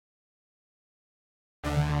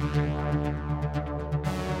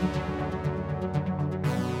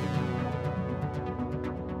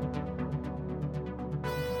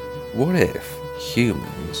What if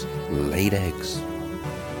humans laid eggs?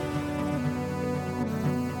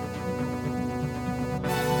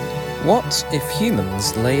 What if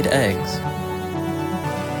humans laid eggs?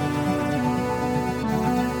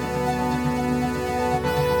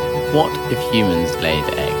 What if humans laid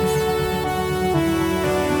eggs?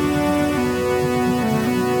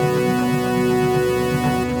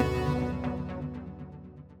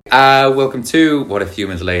 Welcome to What If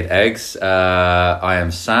Humans Laid Eggs. I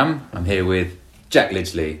am Sam. I'm here with Jack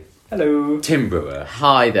Lidgley. Hello. Tim Brewer.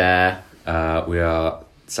 Hi there. We are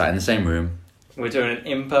sat in the same room. We're doing an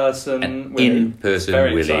in-person An Willy. in-person Very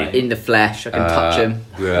Willy. exciting. In the flesh, I can touch him.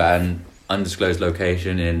 We're at an undisclosed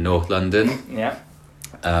location in North London. Yeah.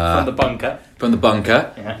 From the bunker. From the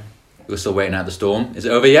bunker. Yeah. We're still waiting out the storm. Is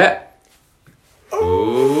it over yet?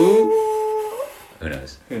 Ooh. Who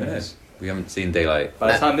knows? Who knows? We haven't seen daylight.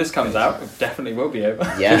 By the time this comes out, it definitely will be over.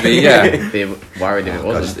 Yeah. Could be, yeah. Be worried if it I just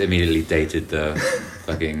wasn't. immediately dated the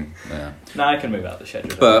fucking... Yeah. Now I can move out the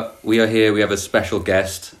schedule. But we are here, we have a special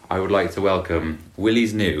guest. I would like to welcome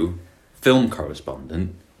Willie's new film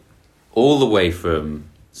correspondent, all the way from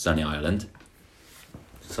sunny Ireland,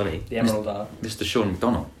 Sunny. the Emerald Isle. Mr. Sean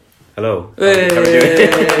McDonald. Hello. Hey! How are we doing?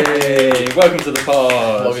 Hey, welcome to the pod.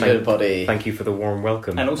 Welcome to the potty. Thank you for the warm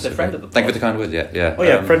welcome. And also friend of the pod. Thank you for the kind words, yeah. Oh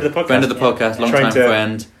yeah, friend of the podcast. Friend of the podcast, long Trying time to-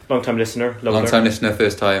 friend, Long time listener. long time listener,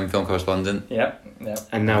 first time film correspondent. Yeah.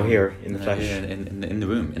 And now here in the flesh. Yeah, in the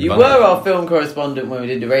room. In You the were bunker. our film correspondent when we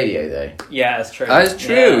did the radio, though. Yeah, that's true. That is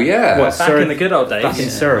true, yeah. What? Back in the good old days. Back in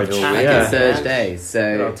Surge. Yeah. Back Yeah. in Surge days.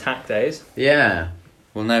 Good old So, tack days. yeah.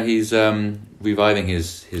 Well, now he's reviving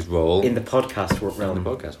his role In the podcast on realm. the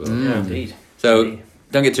podcast world. Mm. Yeah. Indeed. So Indeed.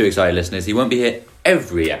 don't get too excited, listeners. He won't be here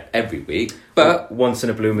every week, but Once in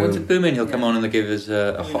a blue moon. once in blue moon, he'll come on and give us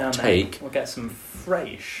a Every now hot and then, take We'll get some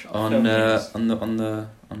fresh on film news. the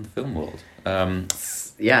film world.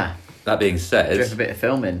 Yeah. That being Drip a said, bit of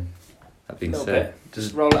film in. Little bit.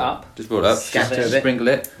 Just roll it up. just roll it up, Scatter just a bit. sprinkle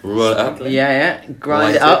it, roll it up, Sprinkle Yeah.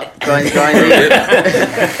 Grind it Light up. Grind it.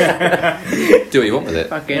 do what you want with it.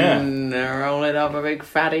 Fucking roll it up a big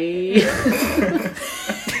fatty.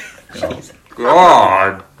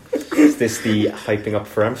 God, Is this the hyping up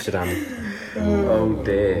for Amsterdam? Oh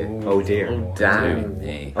dear. Oh dear. Oh damn.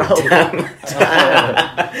 me.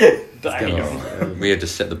 Damn. We have to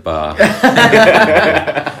set the bar.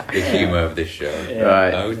 The humour of this show. Yeah.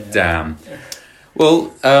 Right. Oh damn.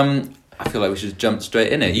 Well, I feel like we should jump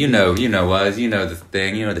straight in it. You know us. You know the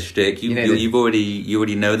thing. You know the shtick. You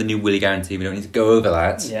already know the new Willy guarantee. We don't need to go over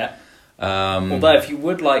that. Yeah. Um, Although, if you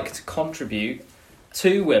would like to contribute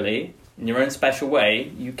to Willy in your own special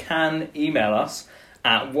way, you can email us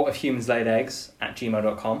at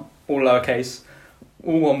whatifhumanslaideggs@gmail.com. All lowercase,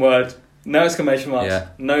 all one word, no exclamation marks, Yeah.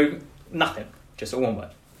 no nothing, just all one word.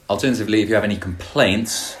 Alternatively, if you have any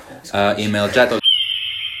complaints, email Jack.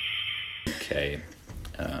 Okay.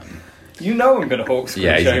 You know I'm going to hawk screech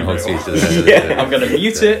Yeah, he's going to over hot it. speech to I'm going to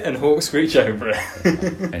mute it and hawk screech over it.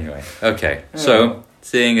 Anyway, okay. So,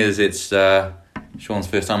 seeing as it's Sean's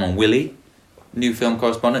first time on Willy, new film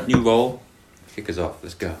correspondent, new role, kick us off.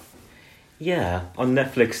 Let's go. Yeah. On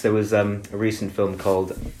Netflix there was a recent film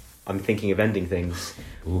called I'm Thinking of Ending Things,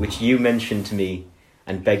 which you mentioned to me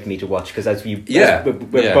and begged me to watch because as we're Yeah.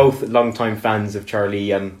 both long-time fans of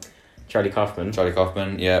Charlie Kaufman. Charlie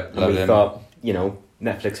Kaufman, yeah, And love we him. thought,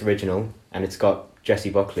 Netflix original, and it's got Jessie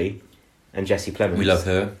Buckley and Jesse Plemons. We love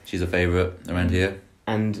her. She's a favourite around here.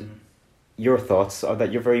 And your thoughts are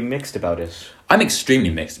that you're very mixed about it. I'm extremely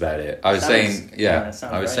mixed about it. I was Sounds- saying, sounds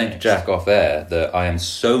I was very saying to mixed. Jack off air that I am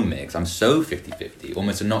so mixed. I'm so 50-50,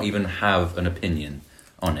 almost to not even have an opinion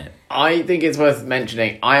on it. I think it's worth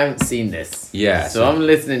mentioning, I haven't seen this. Yeah. So I'm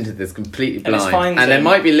listening to this completely And blind. it's fine. And there Tim.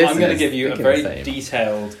 might be listeners I'm going to give you a thinking very the same.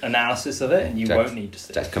 detailed analysis of it, and you Jack- won't need to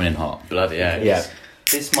see Jack's it. coming in hot. Bloody yeah. Yeah.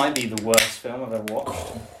 This might be the worst film I've ever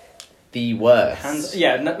watched. The worst.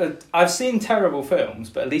 I've seen terrible films,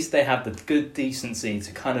 but at least they have the good decency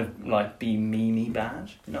to kind of like be memey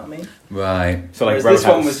bad. You know what I mean? Right. So like Whereas this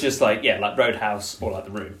one Roadhouse. was just like like Roadhouse or like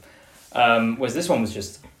The Room. Whereas this one was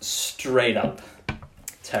just straight up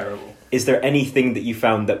terrible. Is there anything that you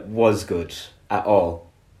found that was good at all?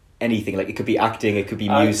 Anything, like it could be acting, it could be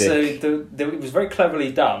music. So it was very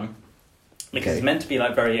cleverly done because Okay. it's meant to be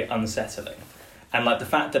like very unsettling, and like the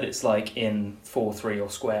fact that it's like in 4:3 or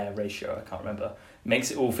square ratio, I can't remember,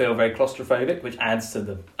 makes it all feel very claustrophobic, which adds to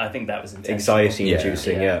the. I think that was intentional. Anxiety Yeah.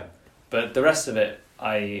 inducing, Yeah. yeah. But the rest of it,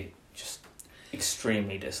 I just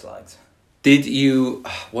extremely disliked. Did you?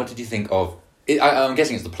 What did you think of? I'm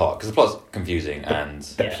guessing it's the plot because the plot's confusing and.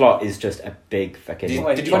 The Yeah. plot is just a big fucking. Did you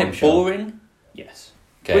find it bombshell. boring? Yes.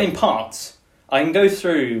 Okay. But in parts, I can go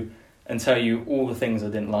through and tell you all the things I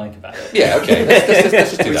didn't like about it. Yeah, okay. Let's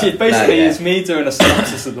just do Which that. is basically No, yeah. is me doing a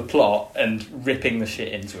synopsis of the plot and ripping the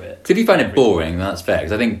shit into it. So if you find it boring, then that's fair,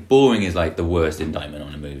 because I think boring is like the worst indictment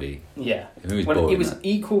on a movie. Yeah. If a movie's Well, boring, it was that-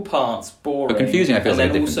 equal parts boring, But confusing, I feel, and is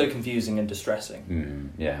like then a also different- confusing and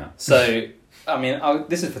distressing. yeah. So, I mean,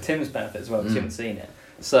 this is for Tim's benefit as well, because you haven't seen it.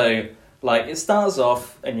 So, like, it starts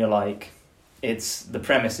off, and you're like, the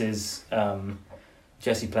premise is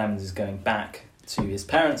Jesse Plemons is going back to his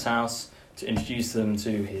parents' house to introduce them to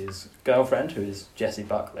his girlfriend, who is Jessie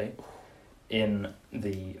Buckley, in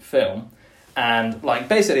the film. And, like,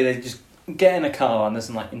 basically they just get in a car, and there's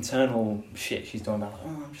some, like, internal shit she's talking about, like,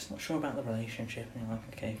 oh, I'm just not sure about the relationship. And you're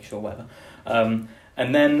like, okay, sure, whatever.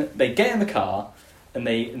 And then they get in the car, and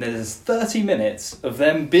there's 30 minutes of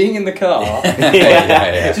them being in the car,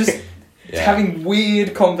 just having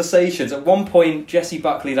weird conversations. At one point, Jessie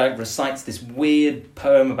Buckley like recites this weird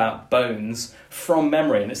poem about bones from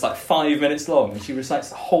memory, and it's like 5 minutes long, and she recites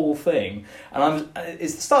the whole thing. And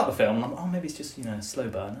it's the start of the film, and I'm like, oh, maybe it's just a slow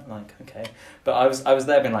burn. I'm like, okay, but I was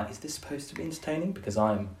there being like, is this supposed to be entertaining? Because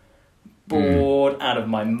I'm bored out of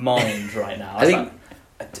my mind right now. I think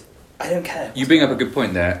I don't care. you bring up a good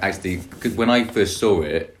point there, actually, because when I first saw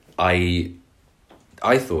it, I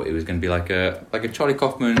thought it was going to be like a Charlie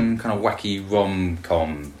Kaufman kind of wacky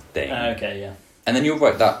rom-com thing. Okay, yeah. And then you're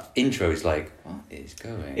right, that intro is like, what is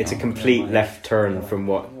going It's a on? complete like- left turn like, from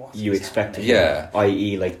what what you is expected. happening? Yeah.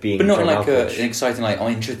 I.e., like being But not John like Malkovich. an exciting, like,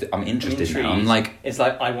 I'm interested now. I'm like, It's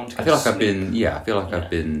like I want to. Go I feel like to I've sleep. been, I feel like Yeah. I've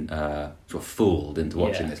been sort of fooled into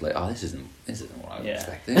watching Yeah. this. Like, oh, this isn't what I was Yeah.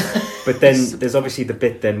 expecting. But then there's obviously the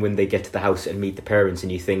bit then when they get to the house and meet the parents,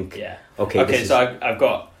 and you think, Yeah. okay, this So is- I've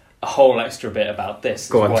got a whole extra bit about this.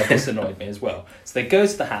 Go on. Why this annoyed me as well. So they go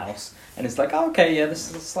to the house, and it's like, oh, okay, yeah, this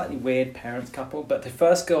is a slightly weird parents couple. But they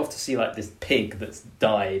first go off to see like this pig that's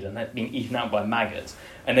died and had been eaten out by maggots.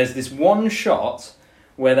 And there's this one shot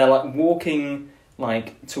where they're like walking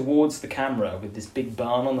like towards the camera with this big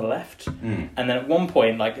barn on the left. Mm. And then at one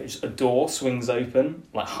point, like just a door swings open,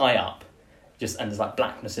 like high up, and there's like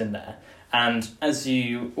blackness in there. And as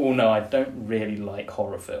you all know, I don't really like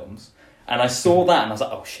horror films. And I saw that, and I was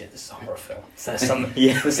like, "Oh shit, this is a horror film." So there's something.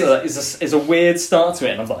 Yeah. This is a weird start to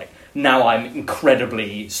it, and I was like, "Now I'm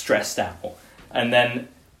incredibly stressed out." And then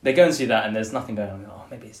they go and see that, and there's nothing going on. Oh,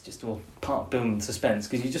 maybe it's just all part of building suspense,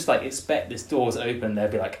 because you just like expect this door's open,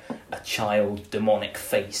 there'd be like a child demonic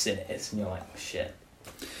face in it, and you're like, "Shit."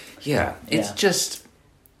 Yeah, it's Yeah. just...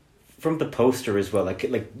 from the poster as well, like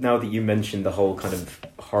now that you mentioned the whole kind of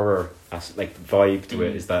horror vibe to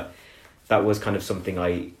it, is that was kind of something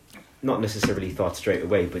I not necessarily thought straight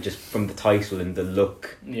away, but just from the title and the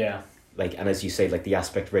look, Yeah. like, and as you say, like the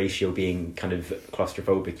aspect ratio being kind of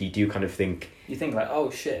claustrophobic, you do kind of think, You think like, "Oh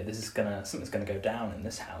shit, something's gonna go down in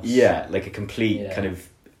this house." yeah, like a complete Yeah. kind of,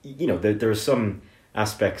 there are some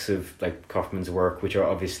aspects of like Kaufman's work which are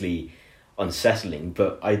obviously unsettling,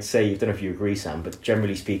 but I'd say, I don't know if you agree, Sam, but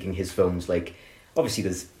generally speaking, his films, like, obviously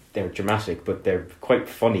they're dramatic, but they're quite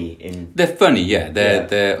funny in They're funny, yeah. They're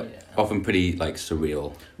Yeah. often pretty, like,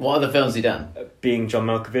 surreal. What other films he done? being John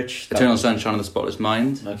Malkovich. that- Eternal Sunshine of the Spotless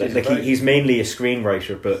Mind. Okay. Like he's mainly a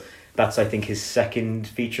screenwriter, but that's, I think, his second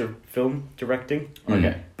feature film directing.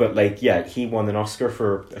 Okay. But like, yeah, he won an Oscar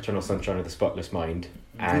for Eternal Sunshine of the Spotless Mind,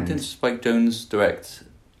 Didn't and Spike Jones direct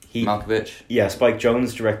he, Malkovich? yeah, Spike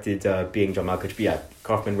Jonze directed Being John Malkovich. But yeah,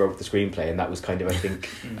 Kaufman wrote the screenplay, and that was kind of, I think,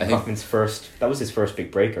 I think Kaufman's first. That was his first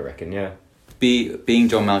big break, I reckon. Yeah. Being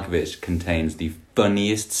John Malkovich contains the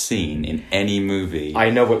funniest scene in any movie.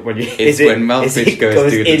 I know what when you. It's when Malkovich goes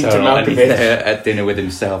through the into tunnel and he's Malkovich. there at dinner with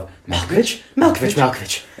himself. Malkovich?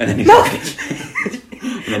 Malkovich. And then he's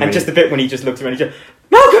Malkovich. and And just the bit when he just looks around, and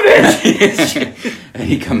he just Malkovich. and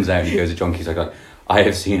he comes out and he goes to John Cusack like, I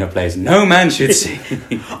have seen a place no man should see.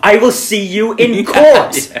 I will see you in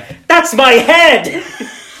court. Yeah. That's my head.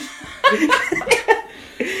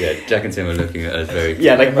 Yeah, Jack and Tim are looking at us very...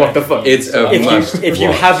 Yeah, like what the fuck? It's a must if you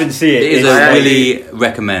watch. haven't seen it, It is it's a really- really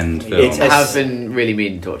recommend film. It's I a- have been really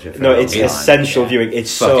meaning to watch it. For no, a long it's time. essential Yeah. viewing.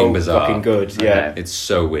 It's Fucking so bizarre. fucking good. Yeah, Okay. It's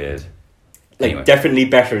so weird. like Anyway. definitely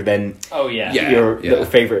better than Oh yeah. Yeah. your little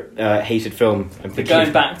favorite hated film. I'm But thinking going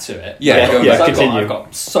of- back to it, Yeah, going yeah, back to continue. I've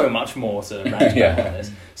got so much more to rant Yeah. about on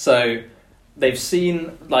this. So they've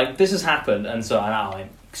seen, like, this has happened, and so now I'm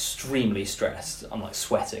extremely stressed. I'm like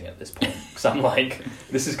sweating at this point because I'm like,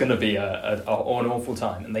 this is going to be an awful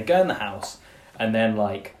time. And they go in the house, and then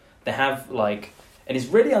like they have like, and it's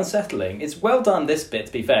really unsettling. It's well done, this bit,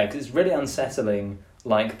 to be fair, because it's really unsettling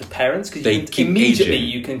like the parents, because They you can, keep immediately aging.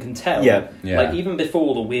 you can tell. Yeah. Like even before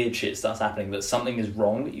all the weird shit starts happening, that something is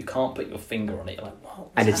wrong, but you can't put your finger on it. You're like, what?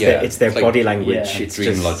 And it's Yeah. it's their It's like- body language. Yeah. It's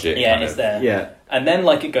dream just, logic. Yeah, kind it's of. there. Yeah. And then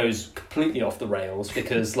like it goes completely off the rails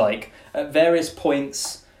because like at various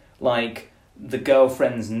points, like the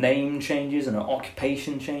girlfriend's name changes and her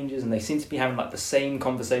occupation changes, and they seem to be having like the same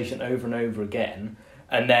conversation over and over again.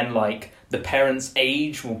 And then like the parents'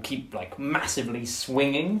 age will keep like massively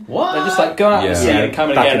swinging. What? They just like go out and Yeah. see and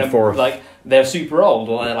come Back again, and forth. like they're super old,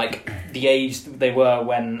 or they're like the age they were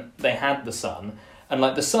when they had the son. And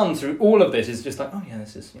like the son through all of this is just like, oh yeah,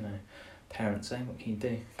 this is, you know, parents saying, what can you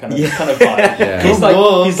do? Kind of vibe. Yeah. He's Come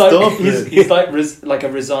on, like stop he's like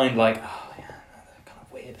a resigned like, oh yeah, they're kind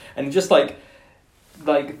of weird, and just like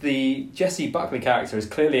the Jesse Buckley character is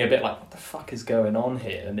clearly a bit like, what the fuck is going on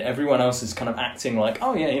here? And everyone else is kind of acting like,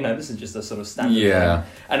 oh yeah, you know, this is just a sort of standard Yeah.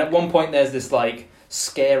 thing. And at one point there's this like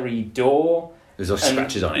scary door. There's all And-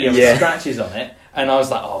 scratches on it. Yeah, with Yeah. scratches on it. And I was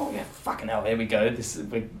like, oh yeah, fucking hell, here we go.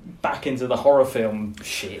 We're back into the horror film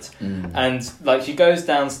shit. And like she goes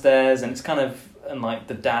downstairs and it's kind of, and like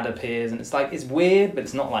the dad appears and it's like, it's weird, but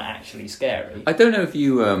it's not like actually scary. I don't know if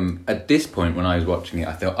you at this point when I was watching it,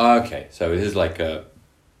 I thought, oh, okay, so this is like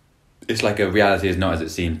it's like a reality is not as it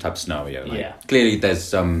seems type scenario. Like, Yeah. clearly there's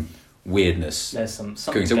some weirdness There's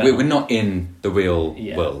something going. So going we're on. not in the real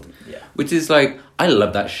Yeah. world, Yeah. which is like, I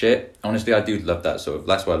love that shit. Honestly, I do love that sort of.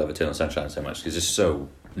 That's why I love Eternal Sunshine so much because it's so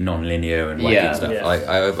non-linear and wacky Yeah. and stuff. Yeah.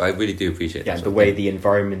 I really do appreciate Yeah, that the sort of way thing. the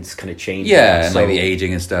environment's kind of changes. Yeah, and so, like the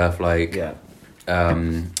aging and stuff. Like,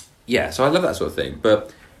 Yeah. So I love that sort of thing.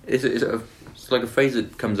 But it's like a phrase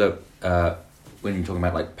that comes up when you're talking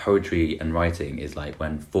about like poetry and writing is like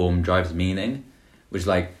when form drives meaning, which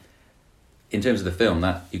like in terms of the film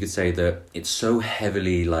that you could say that it's so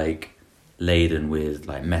heavily like laden with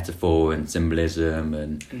like metaphor and symbolism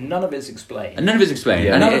and None of it's explained. none of it's explained.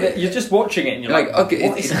 Yeah. And None of it. You're just watching it and you're like like, okay,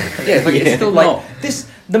 what is happening? yeah, like it's still Like not. this,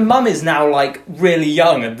 the mum is now like really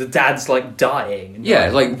young and the dad's like dying. And you're Yeah,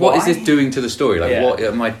 like what is why? this doing to the story? Like, Yeah. what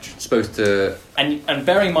am I supposed to? And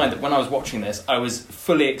bearing in mind that when I was watching this, I was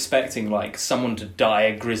fully expecting like someone to die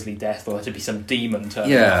a grisly death or there to be some demon turning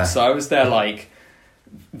Yeah. up. So I was there like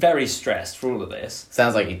very stressed for all of this.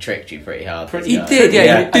 Sounds like he tricked you pretty hard. Pretty- He this guy. did, yeah.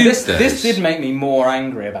 Yeah. He And did this did make me more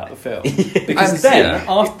angry about the film because I'm- then yeah.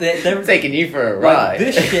 after they're Taking you for a like, ride.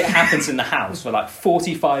 this shit happens in the house for like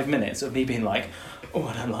 45 minutes of me being like, oh,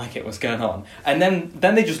 I don't like it, what's going on? And then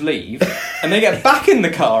they just leave and they get back in the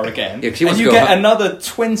car again. Yeah, 'cause he wants and to you go get home. another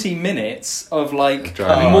 20 minutes of like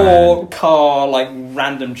Driving more around. car, like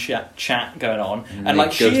random chat going on. And they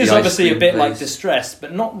like go she to is the ice obviously a cream bit like place. distressed,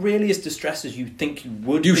 but not really as distressed as you think you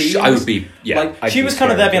would You be. I would be. Yeah. Like I'd she be was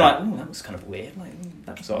kind of there scared, being yeah. like, oh, that was kind of weird. Like,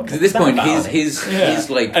 that was odd. Because at this What's point, that about? his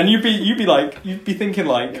like And you'd be thinking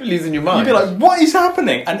like, You're losing your you'd mind. be like, what is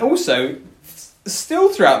happening? And also, still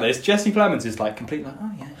throughout this, Jesse Plemons is like completely like,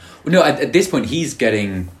 oh yeah. no. At this point, he's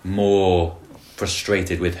getting more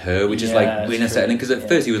frustrated with her, which is Yeah, like that's really true. unsettling. Because at Yeah.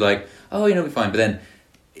 first he was like, oh, you know, we're fine, but then.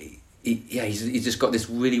 He's just got this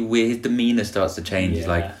really weird. His demeanor starts to change. He's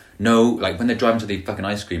Yeah. like, no, like when they're driving to the fucking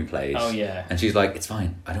ice cream place. Oh, yeah. And she's like, it's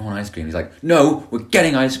fine. I don't want ice cream. He's like, no, we're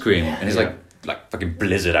getting ice cream. And he's like fucking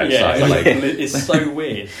blizzard outside. Yeah, like, it's so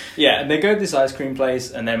weird. Yeah, and they go to this ice cream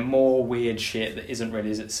place, and then more weird shit that isn't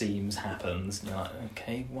really as it seems happens. And you're like,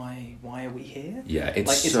 okay, why are we here? yeah, it's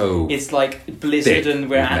Like so. it's like Blizzard, thick and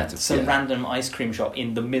we're with at meta- some yeah. random ice cream shop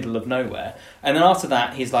in the middle of nowhere. And then after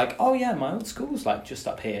that, he's like, "Oh yeah, my old school's like just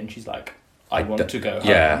up here," and she's like, "I want to go home."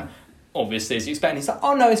 yeah. Obviously, as you expect. And he's like,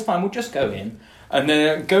 "Oh no, it's fine. We'll just go in." And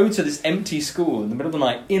then go to this empty school in the middle of the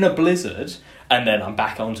night in a blizzard, and then I'm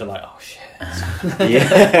back onto like, "Oh shit."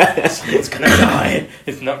 Yeah. Someone's gonna die.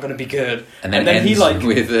 It's not gonna be good. And then he ends like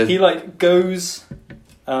with a- he like goes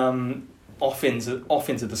off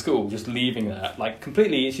into the school, just leaving her like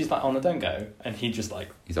completely. She's like, "Oh no, don't go," and he just like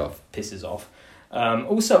He's off. pisses off.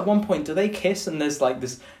 Also, at one point, do they kiss? And there's like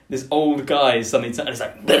this old guy suddenly, and it's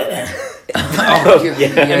like, Oh, yeah.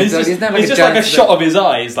 and it's so just, isn't that it's just like a giant- shot of his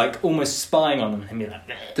eyes, like almost spying on them, and be like,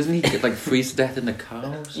 Doesn't he get like freeze to death in the car?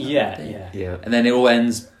 Or something? yeah. Yeah. And then it all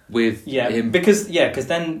ends with him. Because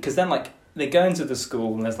then like they go into the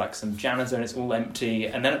school and there's like some janitor and it's all empty,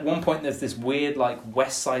 and then at one point there's this weird like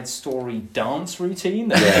West Side Story dance routine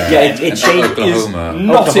that Yeah, it And changed- Oklahoma.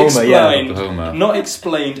 not Oklahoma, yeah. explained, Oklahoma. not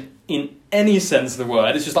explained in any sense of the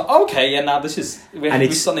word. It's just like, okay, yeah, now this is we've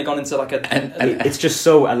it's- suddenly gone into like a And it's just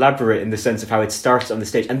so elaborate in the sense of how it starts on the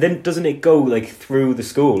stage, and then doesn't it go like through the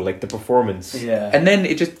school, like the performance? yeah. And then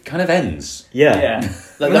it just kind of ends. Yeah. Yeah,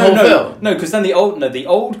 Like the whole film? No, because then the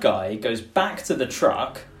old guy goes back to the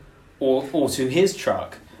truck, or to his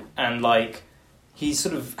truck, and like he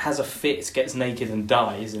sort of has a fit, gets naked and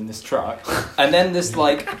dies in this truck, and then this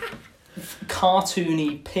like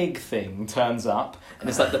cartoony pig thing turns up, and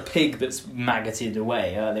it's like the pig that's maggoted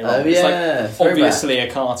away earlier on. It's like obviously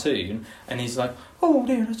a cartoon, and he's like, "Oh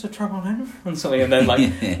dear, that's a trouble then," and something, and then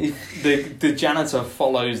like the janitor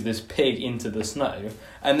follows this pig into the snow,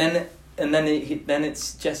 and then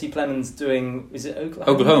it's Jesse Plemons doing, is it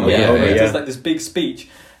Oklahoma? Yeah. It's like this big speech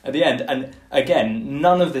at the end, and again,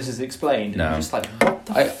 none of this is explained. No. You're just like, what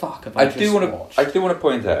the fuck have I just watched? I do want to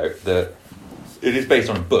point out that it is based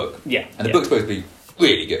on a book. Yeah, and the book's supposed to be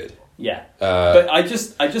really good. Yeah, but I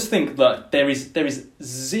just think that there is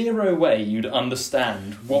zero way you'd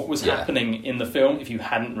understand what was happening in the film if you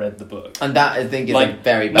hadn't read the book. And that, I think, is like, a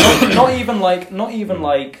very bad not even like,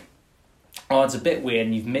 oh, it's a bit weird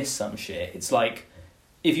and you've missed some shit. It's like,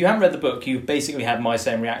 if you haven't read the book, you basically had my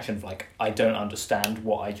same reaction of like, I don't understand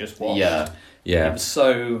what I just watched. Yeah. It was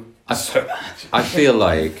so bad. I feel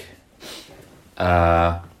like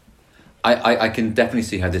I can definitely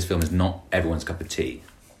see how this film is not everyone's cup of tea.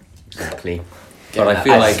 Exactly. But I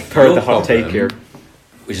feel like per your the hot problem, take here,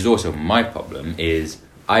 which is also my problem, is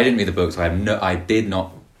I didn't read the book, so I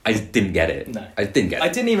just didn't get it. No. I didn't get it. I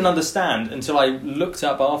didn't even understand until I looked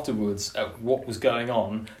up afterwards at what was going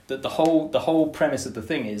on, that the whole premise of the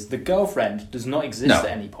thing is the girlfriend does not exist at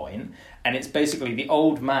any point, and it's basically the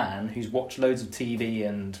old man who's watched loads of TV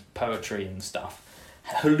and poetry and stuff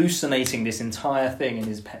hallucinating this entire thing in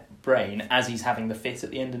his brain as he's having the fit at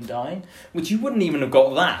the end and dying, which you wouldn't even have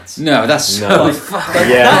got that. No, that's so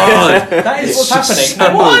that is what's happening.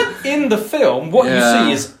 And what in the film, what you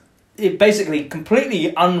see is it basically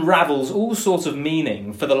completely unravels all sorts of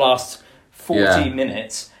meaning for the last 40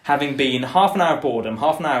 minutes, having been half an hour of boredom,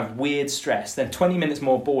 half an hour of weird stress, then 20 minutes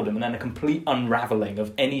more boredom, and then a complete unraveling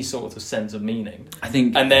of any sort of sense of meaning. I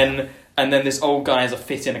think, and then this old guy has a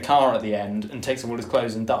fit in a car at the end and takes off all his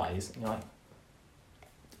clothes and dies. And you're like,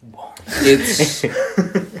 what? It's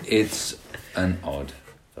an odd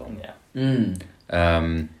film. Yeah.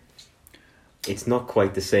 It's not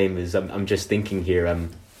quite the same as I'm just thinking here.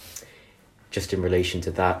 Just in relation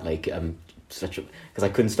to that, like because I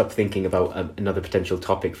couldn't stop thinking about another potential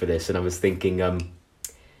topic for this, and I was thinking,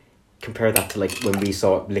 compare that to like when we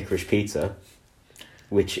saw Licorice Pizza,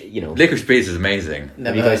 which Licorice Pizza is amazing.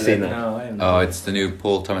 Have you guys seen that? No, I haven't. Oh, it's the new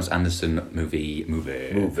Paul Thomas Anderson movie.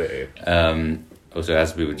 Also,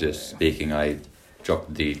 as we were just speaking, I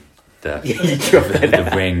dropped the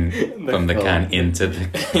ring from the can into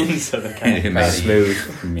the can. Smooth.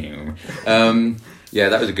 Yeah,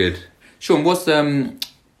 that was a good. Sean, what's so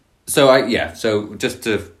just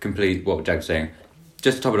to complete what Jack was saying,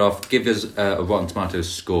 just to top it off, give us a Rotten Tomatoes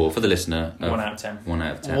score for the listener. 1 out of 10. 1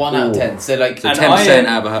 out of 10. 1 out of 10. So like 10%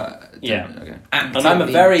 out of 10. Yeah. Okay. And I'm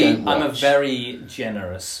a very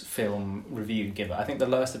generous film review giver. I think the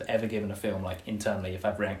lowest I've ever given a film, like internally, if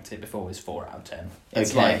I've ranked it before, is 4 out of 10.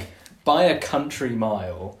 It's like by a country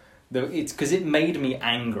mile. It's because it made me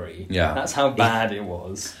angry. Yeah, that's how bad it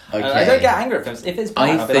was. Okay. I don't get angry at films. If it's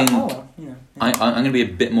bad, I'll be like, oh, well, I'm going to be a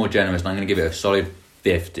bit more generous, and I'm going to give it a solid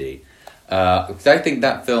 50. Because I think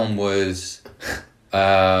that film was.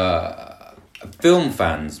 Film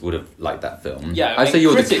fans would have liked that film. Yeah, I'd say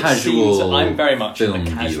you're the casual. I'm very much film a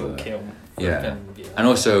casual viewer. film reviewer. And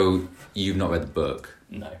also, you've not read the book.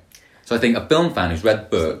 No. So I think a film fan who's read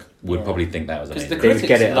the book would probably think that was amazing. The critics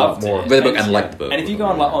get it loved more. it. Read the book and liked the book. And if you go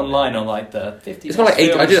on online on like the 50 it's got like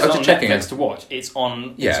 8. I was just checking Netflix to watch. It's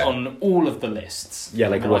on all of the lists. Yeah,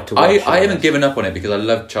 like what to watch. I haven't given up on it because I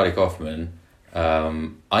love Charlie Kaufman.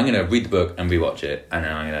 I'm going to read the book and rewatch it, and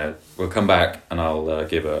then we'll come back and I'll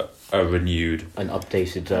give a renewed, an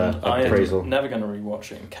updated appraisal. I'm never going to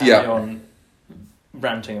rewatch it and carry on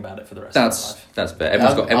ranting about it for the rest of my life. That's fair. I'm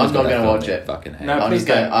not going to watch it. Fucking hell. No, I'm please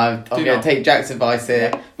going to take Jack's advice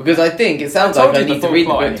here because I think it sounds I like I told you need the to read the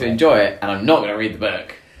full book plot to enjoy it, and I'm not going to read the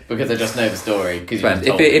book because I just know the story. If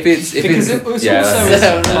it's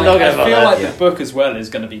also I'm not gonna I feel bother. like the book as well is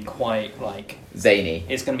going to be quite like zany.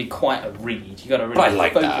 it's going to be quite a read. You got to really But I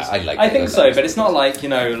like focus. that. I think so, but it's not like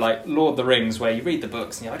like Lord of the Rings where you read the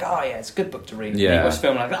books and you're like, oh yeah, it's a good book to read. Yeah. And you watch the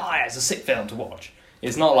film and like, oh yeah, it's a sick film to watch.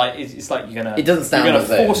 It's not like it's like you're gonna. It doesn't sound You're like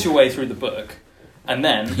gonna that. force your way through the book, and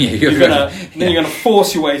then you're gonna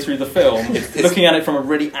force your way through the film, looking at it from a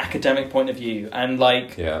really academic point of view. And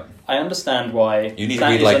like, I understand why you need to that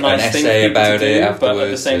read is like a nice an thing essay for people about to it do, afterwards. but at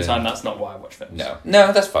the same time, that's not why I watch films.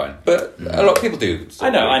 No, that's fine. But a lot of people do. I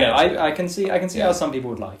know. I can see how some people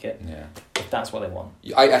would like it. Yeah. If that's what they want.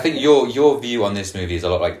 I think your view on this movie is a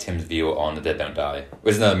lot like Tim's view on The Dead Don't Die,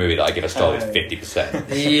 which is another movie that I give a solid 50%.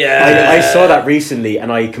 Yeah. I saw that recently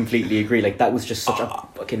and I completely agree. Like that was just such a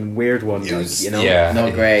fucking weird one. It was, you know? yeah.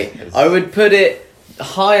 Not great. I would put it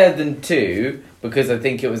higher than 2 because I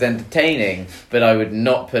think it was entertaining, but I would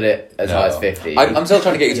not put it as high as 50. I'm still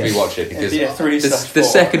trying to get you to rewatch it because It'd be a 3/4. the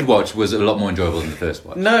second watch was a lot more enjoyable than the first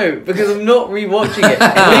watch. No, because I'm not rewatching it.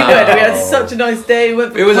 We had such a nice day. We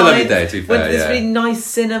went for It was a lovely pints, day, to be went fair, to this yeah. really nice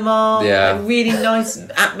cinema. Yeah. A really nice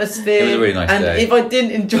atmosphere. It was a really nice and day. if I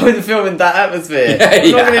didn't enjoy the film in that atmosphere, Yeah,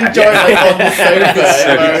 I'm not going to enjoy it like on the sofa That's so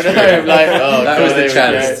at my own true. home. Like, oh, That God, was the here we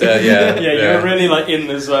chance. go. Yeah, Yeah, you were really like in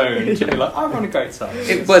the zone. You'd be like, I'm having a great time.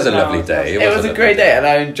 It was a lovely day. It was a great day, and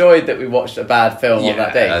I enjoyed that we watched a bad film on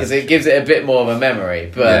that day Yeah, because it gives it a bit more of a memory.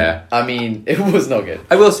 But Yeah. I mean, it was not good.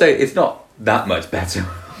 I will say it's not that much better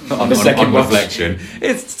on The second watch. reflection.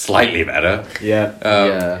 It's slightly better. Yeah.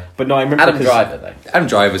 Yeah. But no, I remember Adam 'cause- Driver though. Adam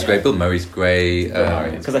Driver's great. Bill Murray's great.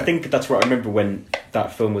 Murray. Because I think that's what I remember when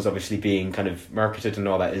that film was obviously being kind of marketed and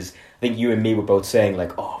all that. Is I think you and me were both saying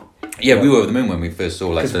like, oh, yeah, we were over the moon when we first saw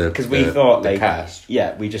like because we thought the like, cast.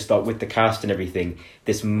 yeah, we just thought with the cast and everything,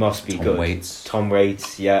 this must be Tom good. Waits. Tom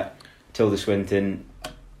Waits, yeah, Tilda Swinton,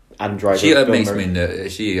 Adam Driver. She Bill makes Murray.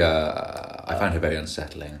 me. I find her very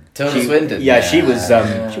unsettling. Tilda She- Swinton. Yeah, she was. She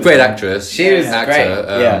was Great actress. She was actor.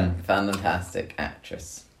 great. Yeah. Fantastic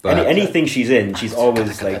actress. but anything she's in, she's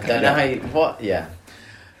always like. I don't know how you, what. Yeah.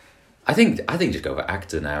 I think just go for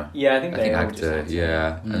actor now. Yeah, I think they all actor. just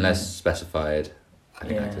Yeah, Mm. unless specified. I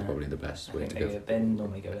think Yeah. actor's probably the best way I to think go. they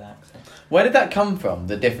normally go with actor. Where did that come from?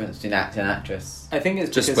 The difference between actor and actress. I think it's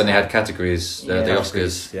Just because when they had categories, Yeah. the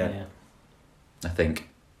Oscars. Yeah. I think.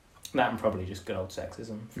 That and probably just good old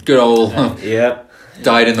sexism. Good old Yeah.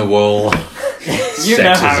 dyed in the wool. You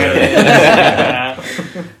know how Sexism.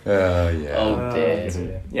 it is. Oh yeah. Oh,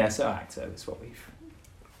 dear. Yeah, so actor is what we've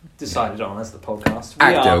decided on as the podcast.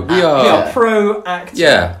 Actor, we we are- are pro actor.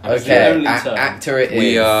 Yeah. It's the Okay, only term. actor it is.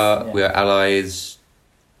 We are Yeah. we are allies.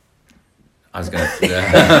 I was gonna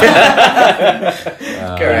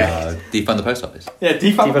Correct. defund the post office. Yeah,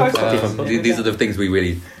 defund Defund- post office. These are the things we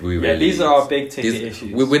really Yeah, these are our big ticket these-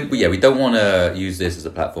 issues. we don't want to use this as a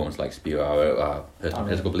platform to like spew our personal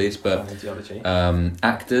political beliefs, but ideology.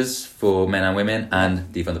 actors for men and women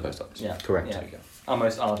and defund the post office. Yeah, Correct. Yeah. Our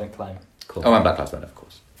most ardent claim. Cool. Oh, and Black Lives Matter, of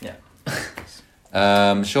course.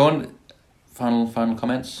 Yeah. Sean, final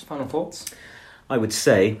comments Final thoughts. I would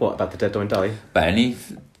say what about the Dead Don't Die? about any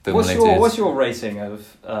film related? What's your rating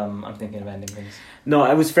of? I'm thinking of ending things. No,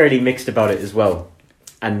 I was fairly mixed about it as well,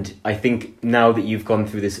 and I think now that you've gone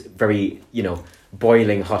through this very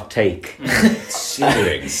boiling hot take,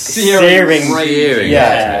 Searing. Searing. Searing.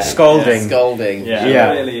 yeah, scalding. Scolding. Yeah,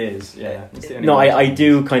 Yeah. it really is. Yeah. It's the only No, one. I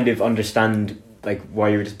do kind of understand like why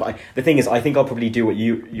you're just. But the thing is, I think I'll probably do what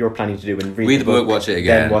you're planning to do and read Read the book, watch it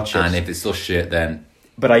again, then watch it. and if it's still shit, then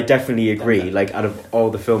But I definitely agree. Like out of all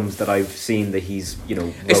the films that I've seen, that he's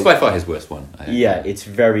it's wrote- by far his worst one. I think. yeah, it's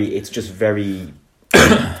just very.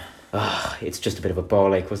 It's just a bit of a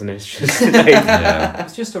ball ache, wasn't it? It's just like, Yeah.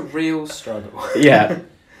 It's just a real struggle. yeah.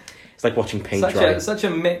 It's like watching paint dry. Such a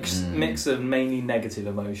mix of mainly negative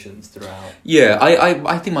emotions throughout. Yeah,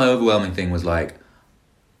 I think my overwhelming thing was like,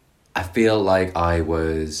 I feel like I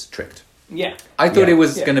was tricked. Yeah. I thought Yeah. it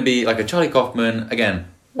was Yeah. going to be like a Charlie Kaufman, again,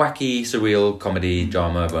 wacky, surreal comedy,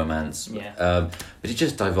 drama, romance. Yeah. But it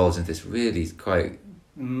just divulged into this really quite...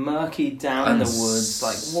 Murky down in the woods,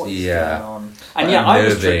 like what's Yeah. going on? And yeah, I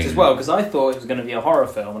was tricked Unnerving. as well because I thought it was going to be a horror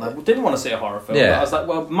film, and I didn't want to see a horror film. Yeah. But I was like,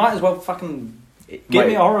 well, might as well fucking give Might-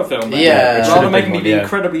 me a horror film. Then. Yeah. It should rather have making been me one, be yeah.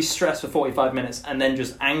 incredibly stressed for 45 minutes and then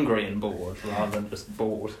just angry and bored rather than just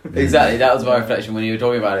bored. Exactly, that was my reflection when you were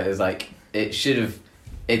talking about it. It was like, it should have...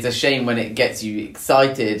 It's a shame when it gets you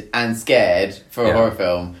excited and scared for a Yeah. horror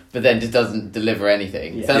film, but then just doesn't deliver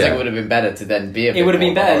anything. Yeah. Sounds like Yeah. it would have been better to then be a It bit would have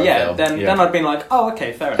been more of a better, horror yeah. film. Then I'd been like, oh,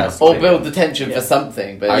 okay, fair enough. Or build the tension Yeah. for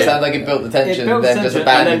something, but it Yeah. sounds like it built the tension built and then the just tension,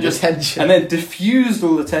 abandoned and then the tension. And then diffused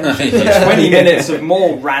all the tension Yeah. for 20 minutes of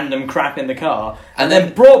more random crap in the car, and And then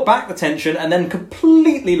then- brought back the tension, and then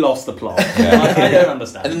completely lost the plot. Yeah. I don't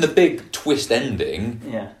understand. And then the big twist ending,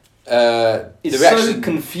 yeah, the it's reaction... so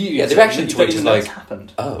confused. Yeah, the reaction you to don't it is even know like- what's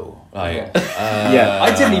happened. Oh, like... Yeah.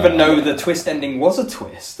 I didn't even know the twist ending was a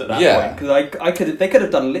twist at that Yeah. point because they could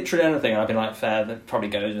have done literally anything, and I'd been like, fair, that probably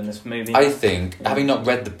goes in this movie. I think, having not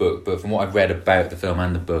read the book, but from what I've read about the film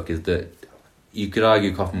and the book, is that you could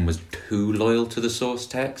argue Kaufman was too loyal to the source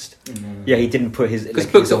text. Yeah, he didn't put his Because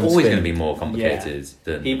like, books his are own always spin. going to be more complicated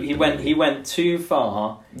than... He went too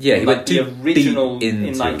far. Yeah, he like went the too original deep in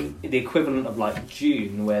into... like the equivalent of like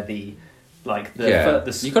June, where the Yeah.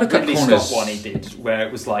 the You gotta cut Ridley corners. Scott one he did, where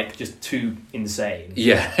it was like just too insane.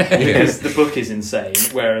 Yeah. Because the book is insane,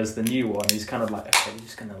 whereas the new one is kind of like, okay, you're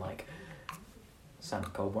just gonna like Santa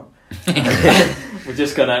Cold One. We're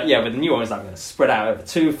just gonna, with the new one, I'm gonna spread out over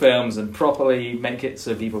 2 films and properly make it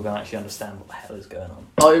so people can actually understand what the hell is going on.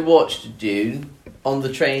 I watched Dune on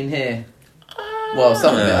the train here. Well,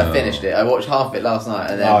 some of it, I finished it. I watched half of it last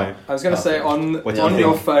night, and then I was going to say, on What do you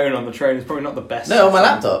your think? phone on the train is probably not the best. no, on my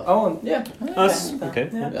laptop. Yeah. Okay.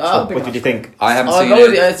 Yeah. Oh, What did you think? I haven't I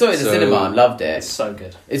seen it. I saw it in the so- cinema and loved It's it. so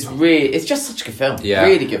good. It's just such a good film. Yeah,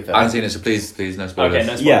 Really good film. I haven't seen it, so please, no spoilers. Okay,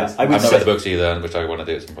 no spoilers. Yeah, I I've would not say read the books either, which I want to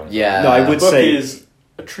do at some point. Yeah. No, I The would book say- is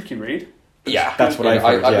a tricky read. Yeah, That's what I've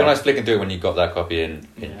heard, When yeah. I was flicking through it when you got that copy in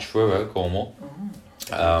Yeah. Truro, Cornwall,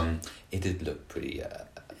 it did look pretty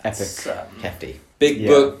Epic. It's, Hefty. big Yeah.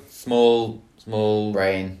 book, small.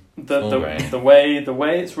 Brain. Small the way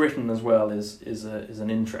it's written as well is an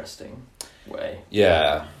interesting way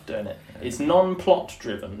Yeah, doing it. It's non-plot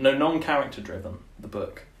driven, non-character driven. The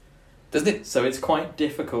book, doesn't it? so it's quite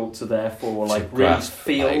difficult to therefore To really grasp,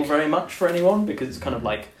 feel very much for anyone because it's kind of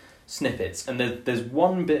like snippets. And there's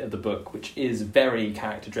one bit of the book which is very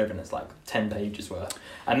character driven. It's like 10 pages worth,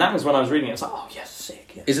 and that was when I was reading it. It's like, oh yes,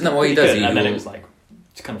 sick. Yes, Isn't that what he pretty does? good. He And then it will- was like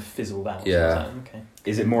just kind of fizzled out. Yeah. So I was like, okay.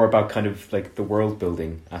 Is it more about kind of like the world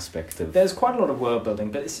building aspect of? There's quite a lot of world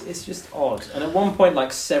building, but it's just odd. And at one point,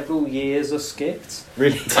 like several years are skipped.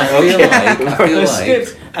 Really? I feel They're like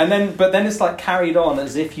skipped, and then it's like carried on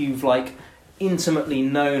as if you've like intimately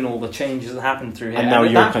known all the changes that happened through here. And And, now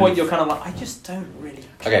at you're that kind point, of- you're kind of like, I just don't really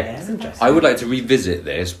Okay. care. That's interesting. I would like to revisit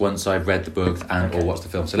this once I've read the book and or Okay. watched the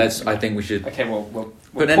film. So I think we should Okay, well, we'll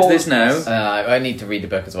put an end to this pause now. this. I need to read the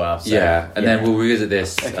book as well. So. and then we'll revisit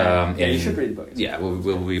this. Okay. Yeah, Yeah, you should read the book. Yeah,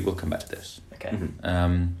 we'll come back to this. Okay.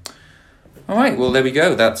 Mhm. All right. Well, there we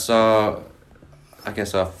go. That's our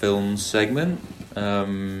film segment.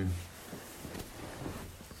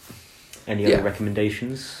 Any Yeah. other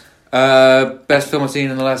recommendations? Best film I've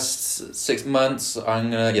seen in the last 6 months.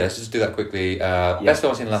 I'm gonna let's just do that quickly. Best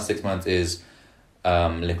film I've seen in the last 6 months is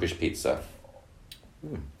Licorice Pizza.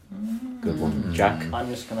 Good one, Jack. I'm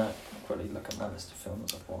just gonna quickly look at my list of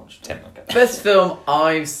films I've watched. Tim. Okay. Best film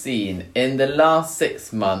I've seen in the last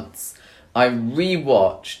 6 months. I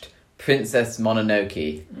rewatched Princess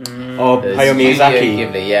Mononoke. Oh, The Hayao Studio Miyazaki.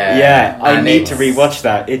 Ghibli, yeah. Yeah, I And need to it's- rewatch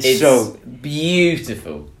that. It's so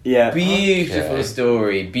beautiful. yeah. Beautiful Okay.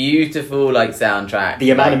 story, beautiful like soundtrack.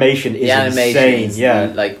 The like, animation is the animation insane. is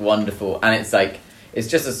Yeah. like wonderful, and it's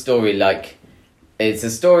just a story like it's a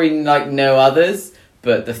story like no others,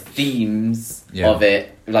 but the themes Yeah. of it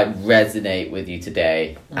like resonate with you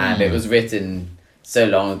today, and it was written so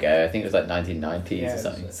long ago. I think it was like 1990s Yeah, or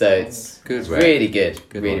something. it's- So it's Good. Right. really good,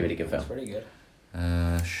 Good really one. really good film. That's pretty good.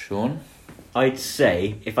 Sean, I'd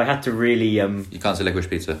say if I had to really you can't say Licorice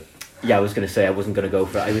Pizza. yeah, I was going to say I wasn't going to go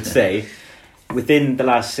for it. I would say within the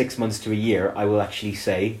last 6 months to a year, I will actually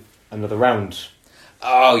say Another Round.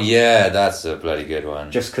 Oh yeah, that's a bloody good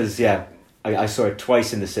one. Just because, I saw it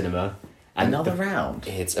twice in the cinema. And Another round.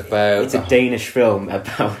 It's about It's a Danish film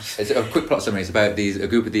about. It's a quick plot summary. It's about a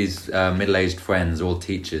group of these middle-aged friends, all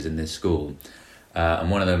teachers in this school, and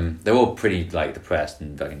one of them, they're all pretty like depressed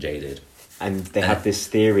and fucking jaded. And they have this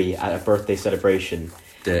theory at a birthday celebration.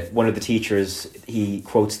 That One of the teachers, he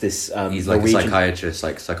quotes this. he's like Norwegian- a psychiatrist,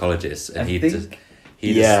 like psychologist, and he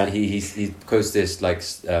Yeah. he quotes this like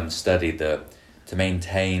study that to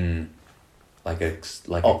maintain like a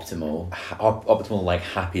Optimal. optimal like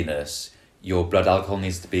happiness, your blood alcohol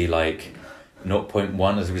needs to be like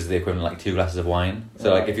 0.1 as is the equivalent of like 2 glasses of wine.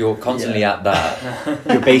 So like if you're constantly at that,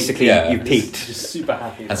 You're basically Yeah. you peaked. Just super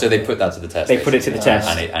happy. and so they put that to the test. They put it to the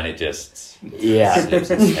basically. test. and it just Yeah, slips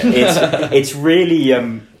its head. it's really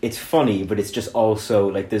it's funny, but it's just also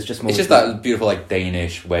like there's just It's just that beautiful like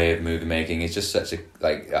Danish way of movie making. It's just such a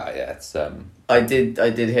like it's I did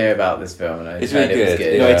hear about this film, and I It's heard really it was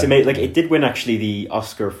good, good. No, yeah. it's amazing. Like it did win actually the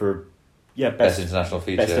Oscar for best best international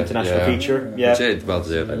feature. international feature. Yeah, Yeah, well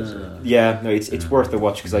deserved. yeah. No, it's worth a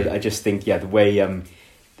watch because I just think the way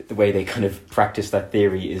they kind of practice that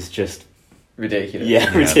theory is just Ridiculous.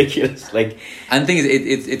 Yeah. ridiculous. Like And the thing is,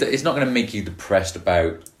 it's not going to make you depressed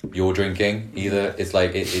about your drinking either. It's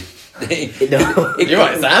like no, You're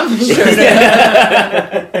right, Sam.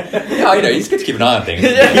 Yeah, I know. It's good to keep an eye on things.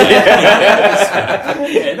 Yeah,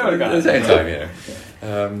 no, At the same time, you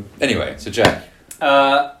know. Anyway, so Jack,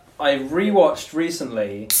 I rewatched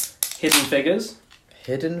recently Hidden Figures.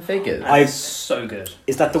 Hidden Figures. I've- It's so good.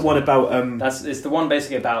 is that the one about It's the one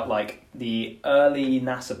basically about like the early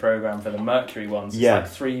NASA program for the Mercury ones. It's Yeah. like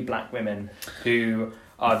 3 black women who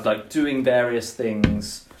are like doing various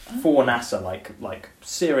things for NASA, like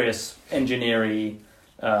serious engineering,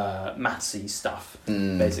 mathsy stuff,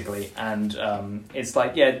 basically. And it's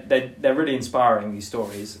like they're really inspiring, these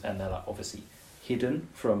stories, and they're like obviously hidden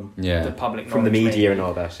from Yeah. the public From the knowledge, media maybe. and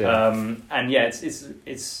all that. Yeah. And yeah,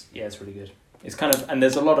 it's really good. It's kind of, and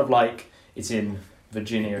there's a lot of like, it's in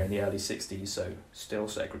Virginia in the early 60s, so still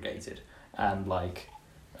segregated, and like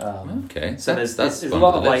Okay. so there's a one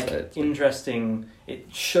lot for of the like list, interesting. It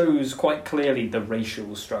shows quite clearly the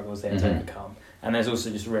racial struggles they had to Mhm. overcome, and there's also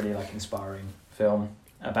just really like inspiring film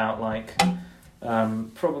about like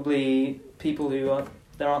probably people who are,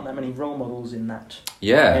 there aren't that many role models in that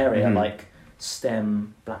Yeah. area, Mhm. like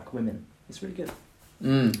STEM black women. It's really good.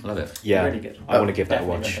 Love it. Yeah. Really good. I want to give that a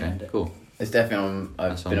Definitely watch. recommend Okay, it. cool. It's definitely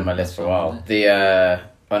That's I've been on my list for a on while. The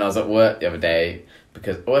when I was at work the other day,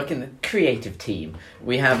 because I work in the creative team,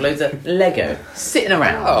 we have loads of Lego sitting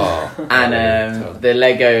around. Oh. And the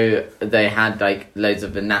Lego, they had like loads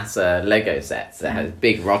of the NASA Lego sets that had a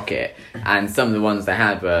big rocket, and some of the ones they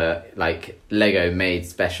had were like Lego made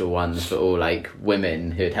special ones for all like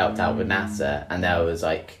women who had helped out with NASA, and there was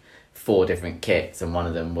like 4 different kits, and one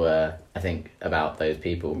of them were, I think, about those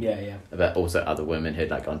people, Yeah. but also other women who'd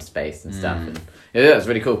like gone to space and stuff, Mm. and yeah, it was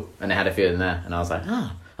really cool. And they had a few of them there, and I was like, I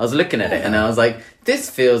was looking at it, and I was like, this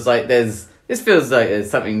feels like there's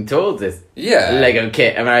something towards this Yeah. Lego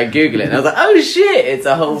kit, and I Googled it, and I was like, oh shit, it's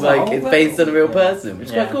a whole It's a like whole it's based on a real Lego. person, which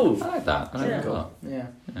is Yeah. quite cool. I like that. I like Yeah. that a lot. Yeah.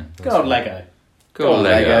 Yeah. Good old Lego. Cool. Go on,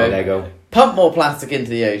 Lego. Lego. Pump more plastic into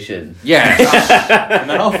the ocean. Yes. And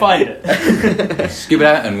then I'll find it. Scoop it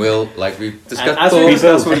out and we'll, like we've And discussed as we before,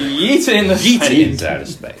 discussed, we'll yeet it in the yeet it space into outer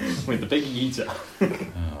space. with the big yeeter.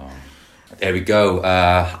 Oh. There we go.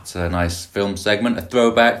 It's a nice film segment, a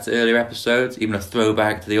throwback to earlier episodes, even a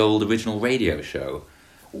throwback to the old original radio show.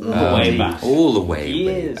 All the way back. All the way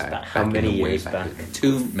Years back. back. How in many the way years back?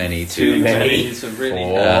 Too many. Too many. It's a really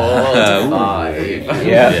 4 to 5.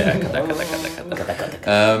 Yeah.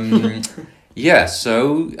 Yeah.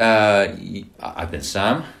 So I've been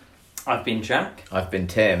Sam. I've been Jack. I've been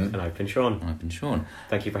Tim. And I've been Sean. I've been Sean.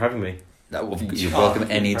 Thank you for having me. You're welcome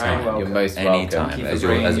anytime. Very You're welcome. most Anytime. welcome. Thank you As for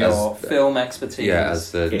your- bringing as- your film expertise. Yeah,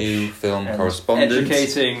 as the Ish. new film and correspondent.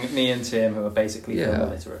 educating me and Tim, who are basically Yeah. film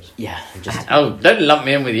illiterate. Yeah. Oh, don't lump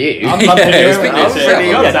me in with you. I'm lumping you in speaking with of Tim.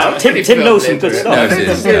 film, Yeah, Tim knows some good stuff. No, it's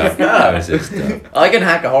his stuff. No, it's his stuff. I can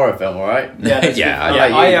hack a horror film, alright? Yeah, that's Yeah, good.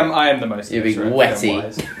 I- I am the most You're big illiterate wetty.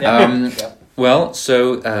 film-wise. Yeah. Yeah. Well,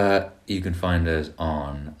 so you can find us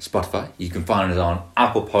on Spotify. You can find us on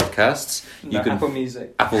Apple Podcasts. You No, can Apple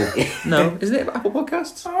Music. Apple. No, isn't it Apple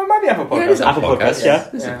Podcasts? Oh, it might be Apple Podcast. Yeah, it is Apple Podcasts, yeah.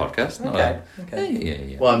 It's Yeah. a podcast. Not Okay. a, Okay.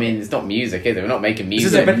 Yeah. Well, I mean, it's not music, is it? We're not making This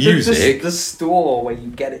music. is But music. The store where you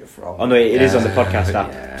get it from. Oh no, it is on the Yeah, podcast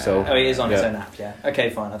app. yeah. So Oh, it is on its yeah. own app, yeah. Okay,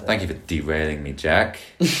 fine. Thank you for derailing me, Jack.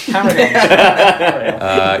 Carry on. Carry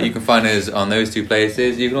on. You can find us on those 2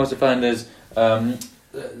 places. You can also find us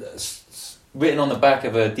written on the back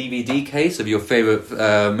of a DVD case of your favourite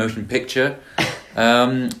motion picture,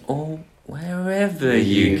 or wherever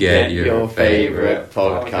you get your favourite.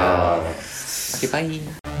 podcast. Okay, bye.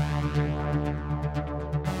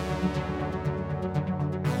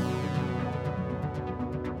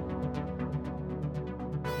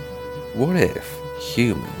 What if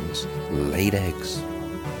humans laid eggs?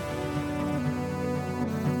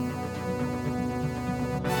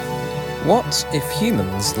 What if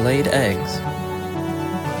humans laid eggs?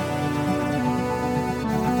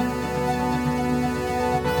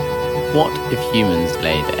 What if humans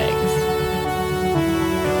laid eggs?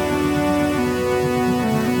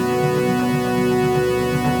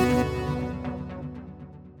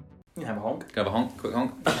 You have a honk. Can I have a honk? Quick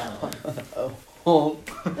honk.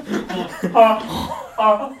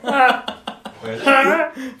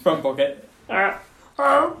 Front pocket.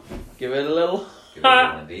 Give it a